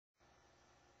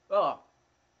Oh,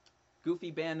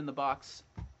 goofy band in the box.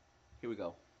 Here we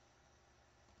go.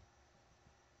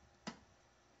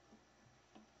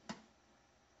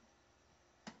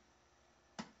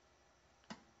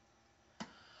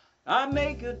 I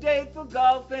make a date for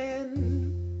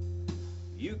golfing.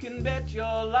 You can bet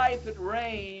your life it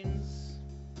rains.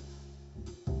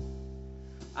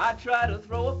 I try to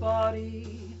throw a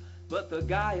party, but the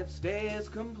guy upstairs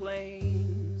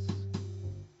complains.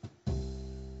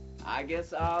 I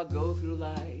guess I'll go through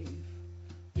life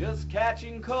just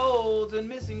catching colds and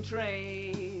missing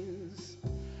trains.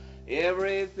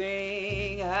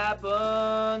 Everything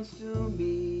happens to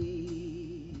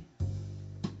me.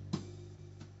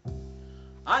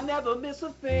 I never miss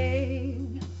a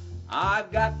thing.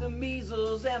 I've got the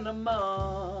measles and the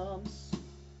mumps.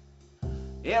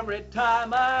 Every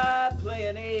time I play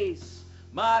an ace,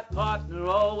 my partner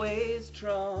always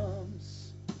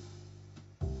trumps.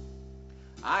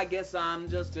 I guess I'm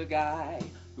just a guy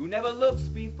who never looks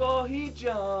before he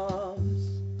jumps.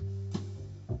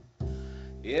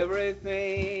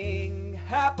 Everything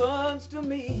happens to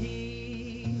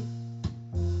me.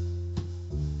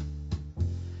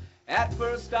 At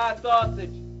first I thought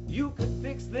that you could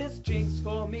fix this jinx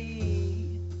for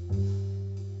me,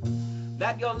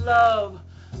 that your love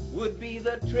would be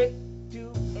the trick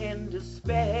to end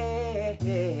despair.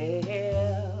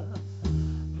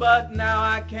 But now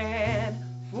I can't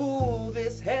fool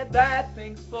this head that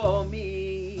thinks for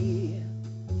me.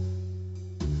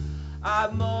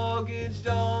 I've mortgaged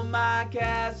all my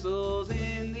castles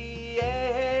in the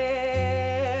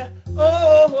air.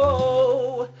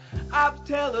 Oh, I've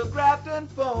telegraphed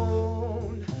and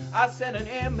phoned. I sent an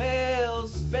email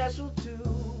special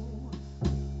too.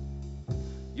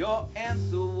 Your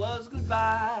answer was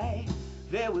goodbye.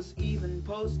 There was even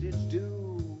postage due.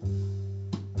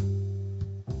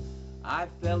 I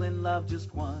fell in love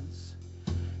just once,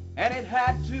 and it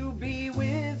had to be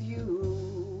with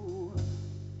you.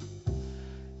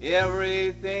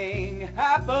 Everything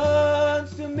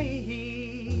happens to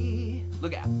me.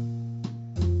 Look out.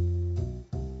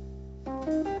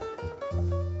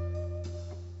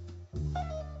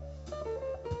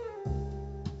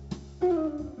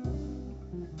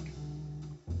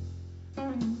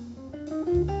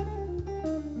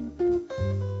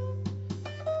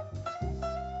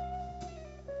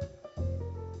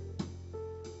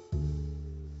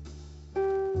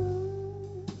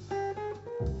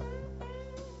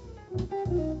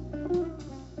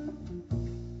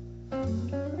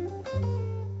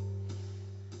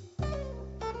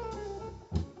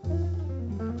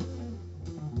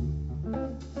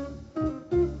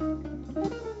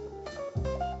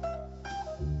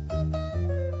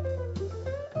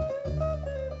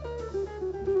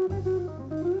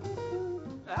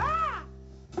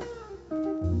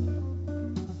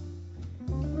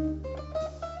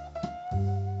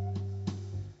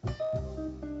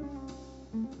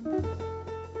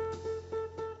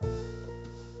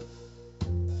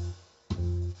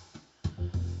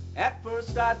 At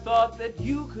first I thought that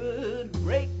you could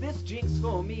break this jinx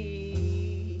for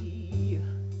me,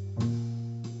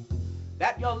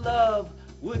 that your love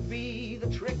would be the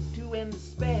trick to end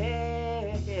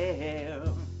despair.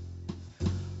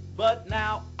 But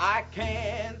now I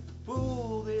can't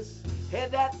fool this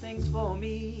head that thinks for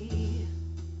me,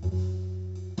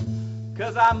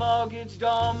 'cause I mortgaged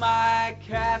all my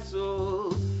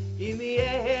castles in the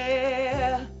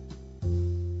air.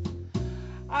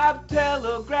 I've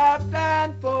telegraphed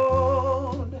and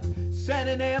phoned, sent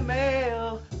an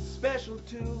email special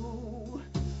too.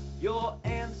 Your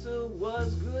answer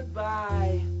was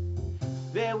goodbye.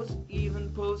 There was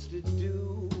even postage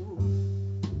due.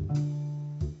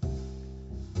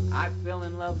 I fell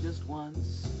in love just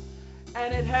once,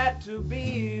 and it had to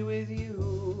be with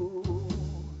you.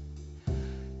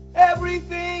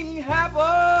 Everything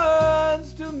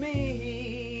happens to me.